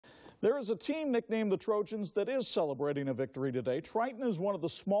There is a team nicknamed the Trojans that is celebrating a victory today. Triton is one of the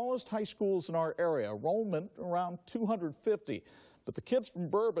smallest high schools in our area, enrollment around 250. But the kids from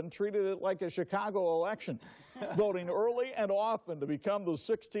Bourbon treated it like a Chicago election, voting early and often to become the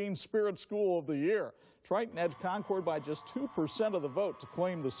 16th Spirit School of the Year. Triton edged Concord by just 2% of the vote to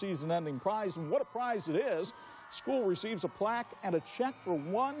claim the season-ending prize, and what a prize it is. The school receives a plaque and a check for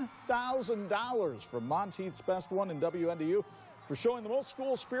 $1,000 from Monteith's Best One in WNDU for showing the most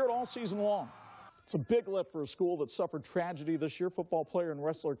school spirit all season long. It's a big lift for a school that suffered tragedy this year. Football player and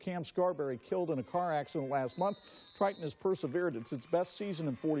wrestler Cam Scarberry killed in a car accident last month. Triton has persevered. It's its best season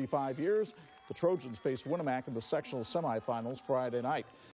in 45 years. The Trojans face Winnemac in the sectional semifinals Friday night.